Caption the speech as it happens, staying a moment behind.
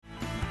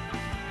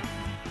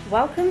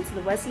Welcome to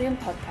the Wesleyan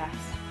podcast,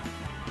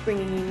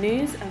 bringing you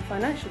news and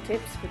financial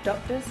tips for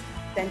doctors,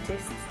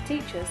 dentists,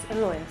 teachers and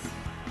lawyers.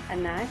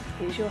 And now,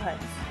 here's your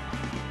host.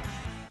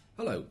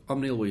 Hello, I'm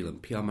Neil Whelan,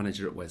 PR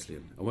Manager at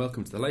Wesleyan, and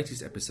welcome to the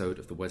latest episode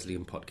of the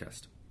Wesleyan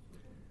podcast.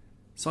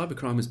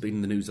 Cybercrime has been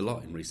in the news a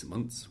lot in recent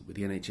months, with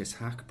the NHS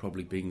hack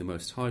probably being the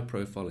most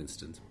high-profile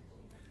incident.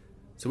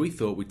 So we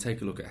thought we'd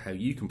take a look at how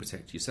you can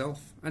protect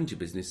yourself and your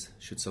business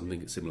should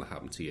something similar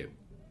happen to you.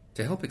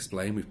 To help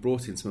explain, we've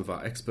brought in some of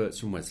our experts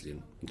from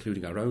Wesleyan,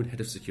 including our own Head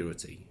of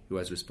Security, who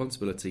has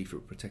responsibility for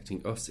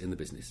protecting us in the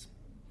business.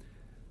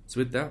 So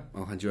with that,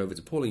 I'll hand you over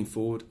to Pauline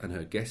Ford and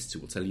her guests who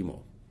will tell you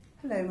more.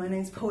 Hello, my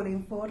name's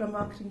Pauline Ford. I'm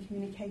Marketing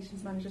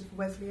Communications Manager for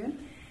Wesleyan.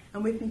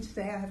 And with me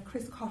today I have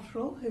Chris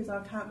Cotteril, who's our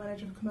Account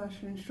Manager for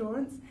Commercial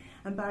Insurance,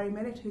 and Barrie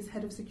Millett, who's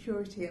Head of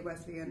Security at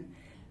Wesleyan.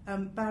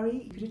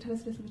 Barrie, could you tell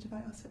us a little bit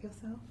about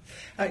yourself?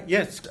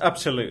 Yes,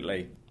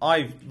 absolutely.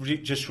 I've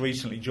just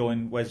recently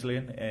joined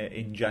Wesleyan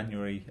in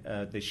January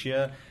this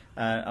year,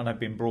 and I've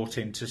been brought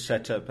in to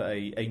set up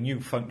a new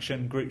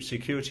function, group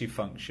security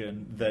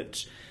function,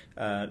 that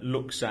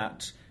looks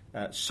at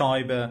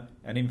cyber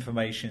and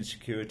information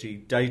security,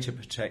 data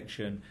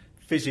protection,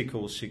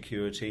 physical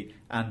security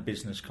and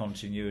business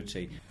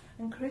continuity.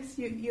 And Chris,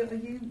 you're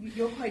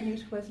quite new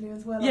to Wesleyan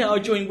as well. Yeah, I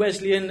joined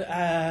Wesleyan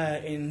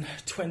in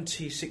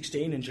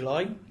 2016 in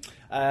July,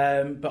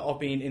 but I've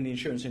been in the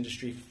insurance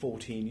industry for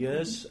 14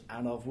 years,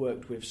 and I've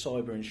worked with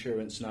cyber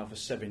insurance now for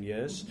 7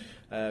 years,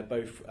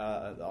 both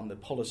on the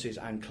policies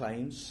and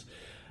claims.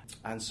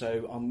 And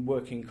so I'm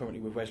working currently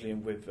with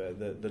Wesleyan with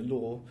the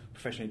law,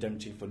 professional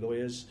indemnity for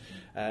lawyers,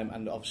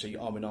 and obviously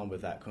arm in arm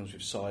with that comes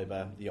with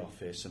cyber, the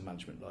office and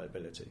management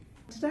liability.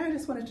 Today I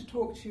just wanted to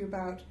talk to you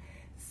about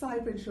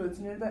cyber insurance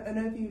and an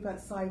overview about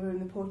cyber and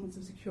the importance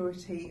of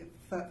security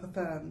for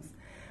firms.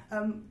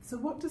 So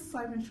what does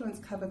cyber insurance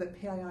cover that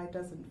PII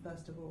doesn't,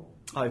 first of all?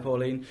 Hi,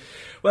 Pauline.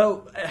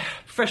 Well,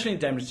 professional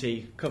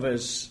indemnity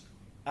covers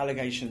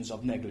allegations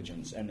of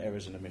negligence and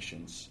errors and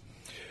omissions,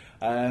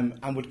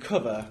 and would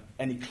cover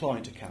any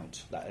client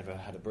account that ever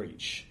had a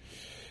breach.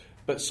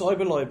 But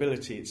cyber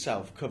liability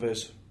itself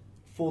covers,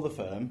 for the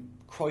firm,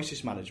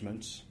 crisis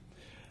management,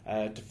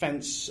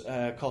 defence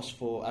costs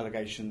for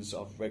allegations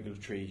of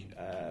regulatory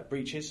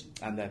breaches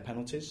and their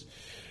penalties.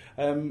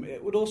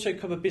 It would also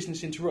cover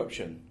business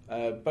interruption,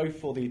 both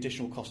for the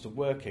additional cost of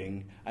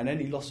working and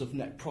any loss of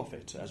net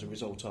profit as a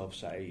result of,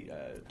 say,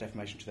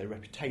 defamation to their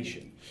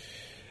reputation.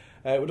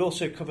 It would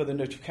also cover the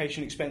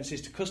notification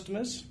expenses to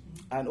customers,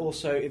 and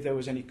also if there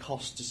was any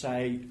cost to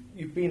say,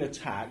 you've been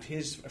attacked,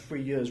 here's a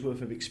 3 years'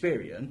 worth of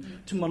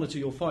Experian to monitor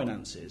your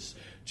finances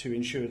to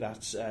ensure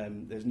that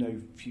there's no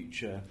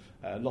future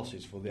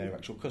losses for their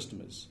actual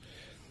customers.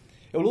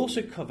 It will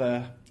also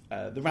cover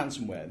the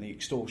ransomware and the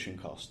extortion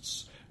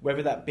costs,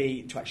 whether that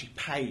be to actually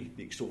pay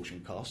the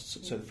extortion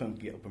costs so the firm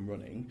can get up and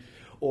running,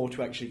 or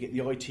to actually get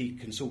the IT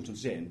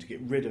consultants in to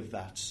get rid of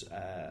that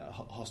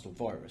hostile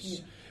virus.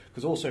 Yeah.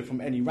 Because also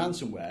from any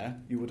ransomware,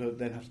 you would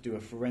then have to do a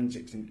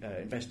forensics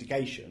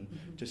investigation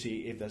to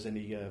see if there's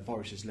any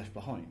viruses left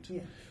behind.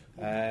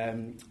 Yeah.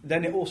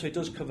 Then it also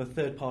does cover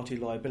third-party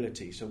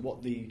liability. So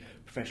what the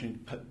professional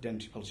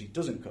indemnity policy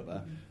doesn't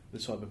cover, the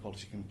cyber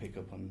policy can pick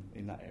up on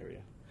in that area.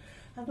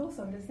 And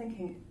also, I'm just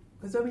thinking,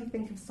 because when we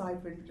think of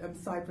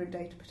cyber and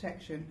data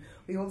protection,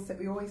 we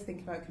always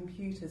think about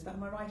computers. But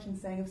am I right in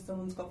saying if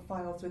someone's got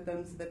files with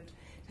them, so they've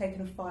taken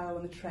a file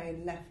on the train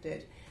and left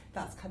it,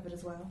 that's covered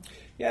as well?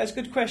 Yeah, it's a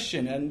good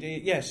question, and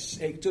yes,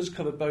 it does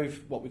cover both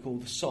what we call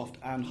the soft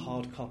and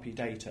hard copy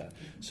data.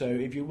 So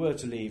if you were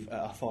to leave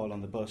a file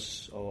on the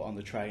bus or on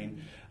the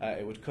train,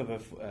 it would cover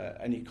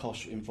any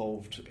costs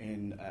involved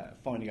in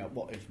finding out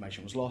what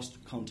information was lost,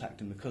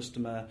 contacting the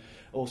customer.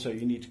 Also,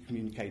 you need to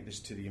communicate this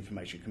to the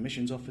Information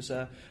Commissions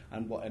Officer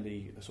and what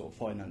any sort of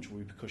financial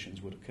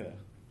repercussions would occur.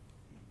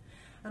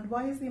 And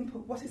what is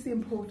the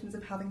importance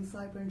of having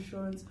cyber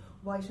insurance?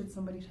 Why should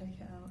somebody take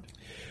it out?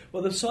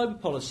 Well, the cyber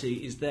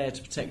policy is there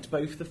to protect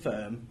both the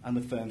firm and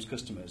the firm's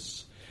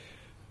customers.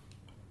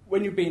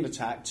 When you're being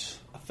attacked,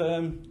 a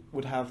firm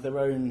would have their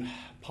own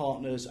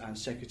partners and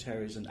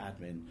secretaries and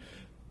admin.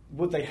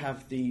 Would they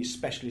have the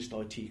specialist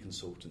IT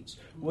consultants?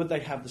 Would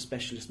they have the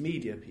specialist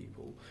media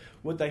people?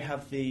 Would they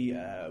have the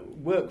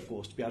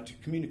workforce to be able to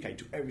communicate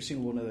to every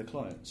single one of their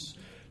clients,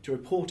 to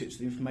report it to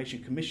the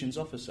Information Commissions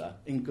Officer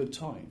in good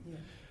time? Yeah.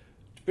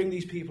 To bring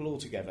these people all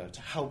together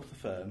to help the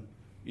firm,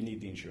 you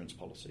need the insurance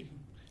policy.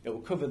 It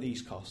will cover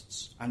these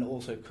costs and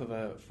also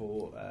cover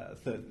for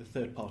the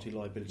third-party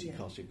liability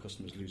costs if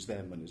customers lose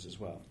their monies as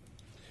well.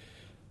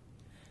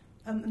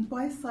 And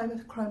why is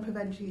cybercrime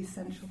prevention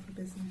essential for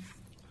business?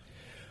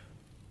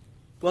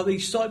 Well, the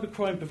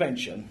cybercrime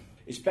prevention,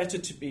 it's better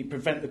to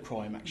prevent the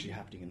crime actually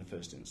happening in the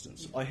first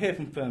instance. I hear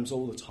from firms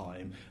all the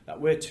time that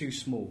we're too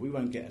small, we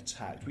won't get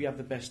attacked, we have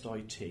the best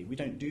IT, we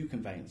don't do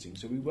conveyancing,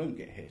 so we won't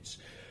get hit.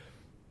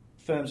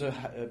 Firms are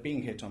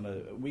being hit on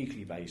a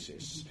weekly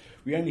basis.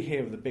 We only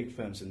hear of the big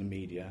firms in the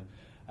media,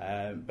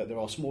 but there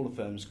are smaller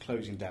firms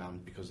closing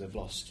down because they've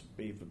lost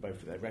either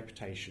both their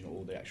reputation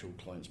or the actual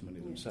client's money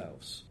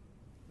themselves.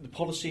 the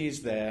policy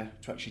is there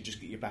to actually just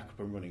get you back up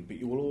and running, but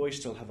you will always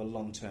still have a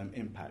long-term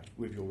impact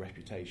with your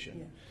reputation.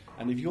 Yeah.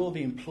 And if you're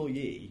the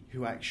employee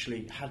who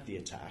actually had the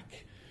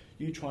attack,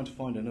 you trying to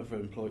find other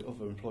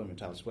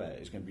employment elsewhere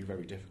is going to be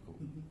very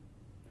difficult. Mm-hmm.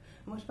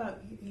 And what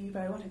about you,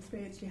 Barry? What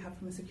experience do you have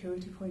from a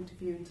security point of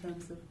view in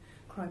terms of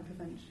crime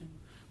prevention?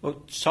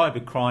 Well,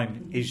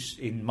 cybercrime is,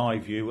 in my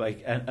view,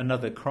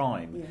 another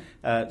crime.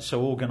 Yeah.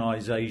 So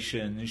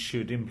organisations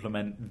should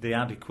implement the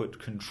adequate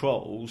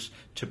controls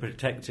to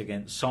protect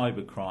against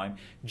cybercrime,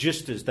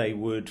 just as they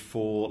would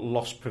for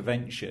loss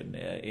prevention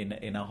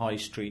in a high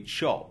street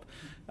shop.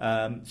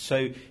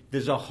 So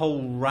there's a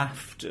whole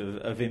raft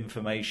of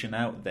information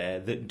out there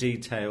that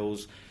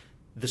details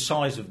the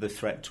size of the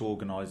threat to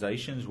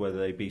organisations, whether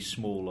they be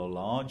small or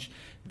large.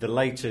 The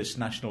latest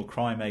National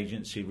Crime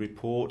Agency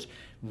report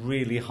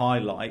really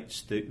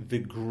highlights the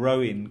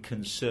growing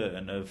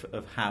concern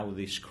of how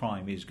this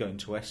crime is going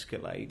to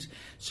escalate.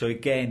 So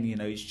again,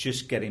 it's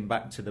just getting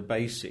back to the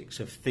basics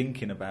of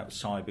thinking about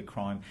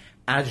cybercrime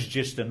as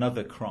just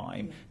another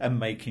crime and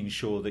making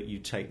sure that you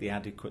take the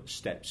adequate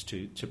steps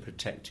to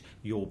protect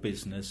your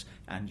business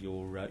and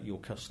your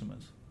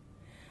customers.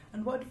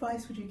 And what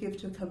advice would you give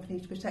to a company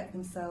to protect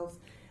themselves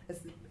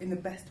in the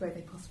best way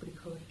they possibly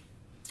could?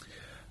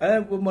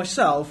 Well,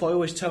 myself, I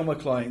always tell my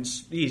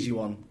clients, the easy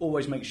one,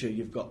 always make sure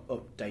you've got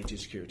updated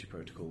security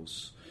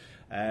protocols.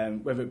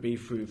 Whether it be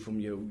from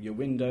your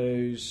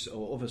Windows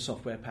or other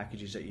software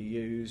packages that you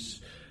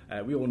use.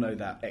 We all know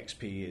that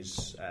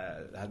XP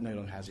no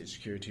longer has its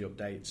security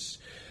updates.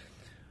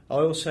 I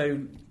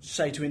also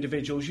say to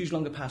individuals, use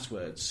longer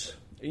passwords.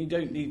 It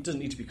doesn't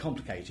need to be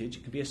complicated.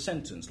 It can be a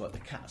sentence like "the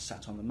cat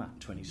sat on the mat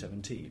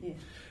 2017."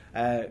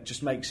 Yeah.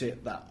 Just makes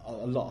it that a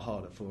lot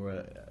harder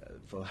for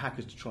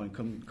hackers to try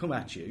and come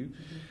at you.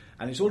 Mm-hmm.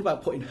 And it's all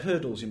about putting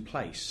hurdles in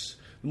place.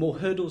 The more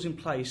hurdles in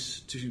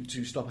place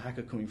to stop a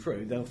hacker coming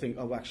through, they'll think,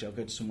 oh, actually, I'll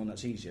go to someone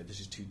that's easier. This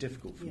is too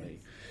difficult for me.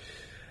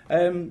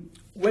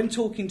 When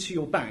talking to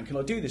your bank, and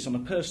I do this on a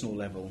personal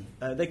level,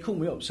 they call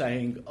me up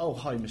saying, oh,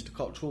 hi, Mr.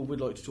 Cotteril, we'd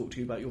like to talk to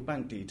you about your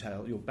bank account.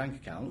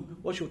 Mm-hmm.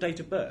 What's your date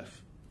of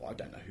birth? Well, I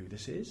don't know who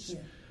this is.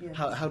 Yeah.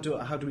 Yeah. How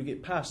do we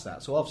get past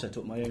that? So I've set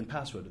up my own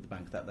password at the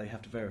bank that they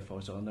have to verify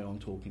so I know I'm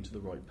talking to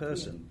the right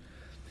person.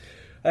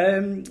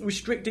 Yeah.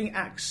 Restricting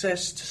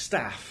access to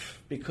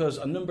staff, because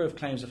a number of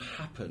claims have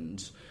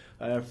happened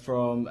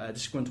from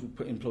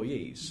disgruntled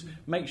employees.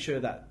 Mm-hmm. Make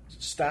sure that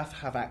staff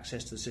have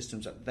access to the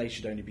systems that they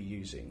should only be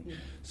using. Yeah.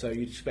 So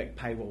you'd expect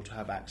payroll to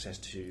have access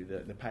to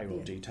the payroll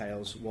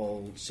details,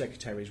 while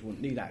secretaries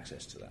wouldn't need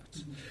access to that.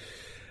 Mm-hmm.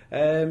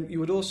 You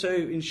would also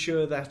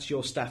ensure that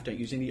your staff don't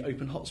use any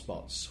open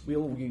hotspots.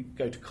 You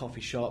go to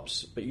coffee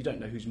shops, but you don't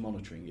know who's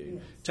monitoring you.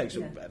 Yes. It takes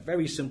a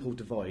very simple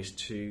device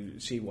to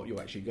see what you're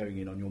actually going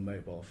in on your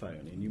mobile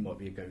phone, and you might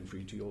be going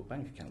through to your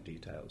bank account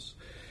details.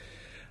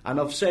 And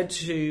I've said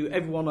to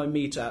everyone I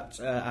meet at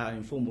our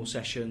informal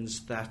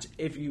sessions that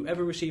if you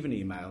ever receive an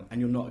email and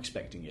you're not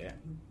expecting it,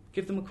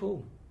 give them a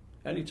call.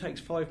 It only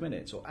takes 5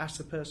 minutes, or ask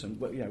the person,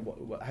 what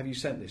have you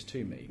sent this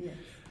to me? Yes.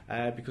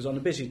 Because on a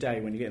busy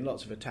day, when you're getting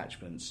lots of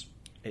attachments,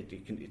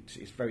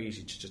 it's very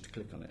easy to just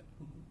click on it.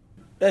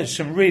 There's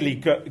some really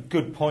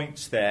good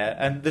points there,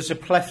 and there's a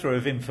plethora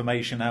of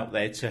information out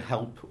there to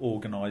help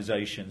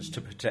organisations to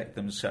protect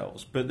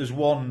themselves. But there's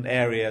one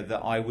area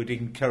that I would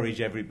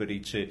encourage everybody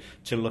to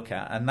look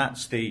at, and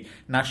that's the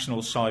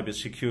National Cyber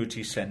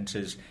Security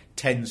Centre's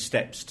 10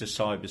 Steps to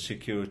Cyber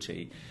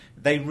Security.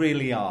 They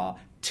really are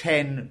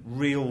 10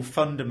 real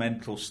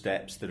fundamental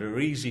steps that are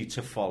easy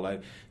to follow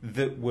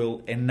that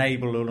will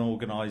enable an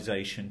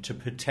organisation to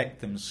protect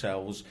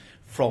themselves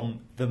from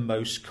the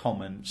most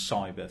common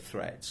cyber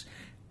threats.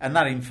 And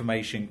that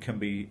information can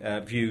be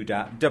viewed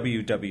at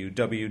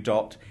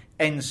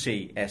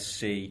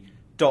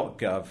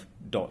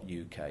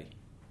www.ncsc.gov.uk.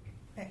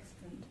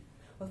 Excellent.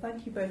 Well,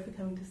 thank you both for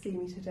coming to see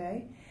me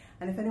today.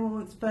 And if anyone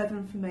wants further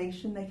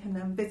information, they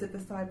can visit the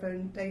Cyber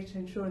and Data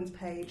Insurance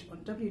page on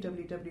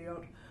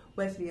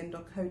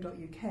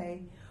www.wesleyan.co.uk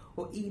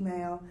or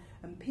email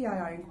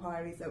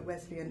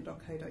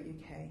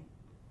PIR-inquiries@wesleyan.co.uk.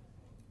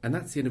 And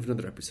that's the end of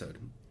another episode.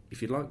 If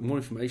you'd like more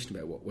information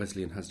about what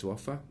Wesleyan has to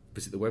offer,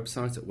 visit the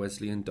website at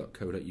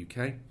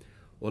wesleyan.co.uk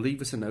or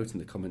leave us a note in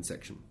the comment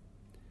section.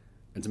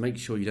 And to make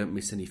sure you don't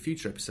miss any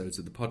future episodes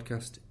of the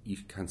podcast, you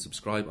can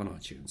subscribe on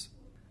iTunes.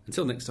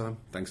 Until next time,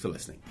 thanks for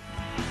listening.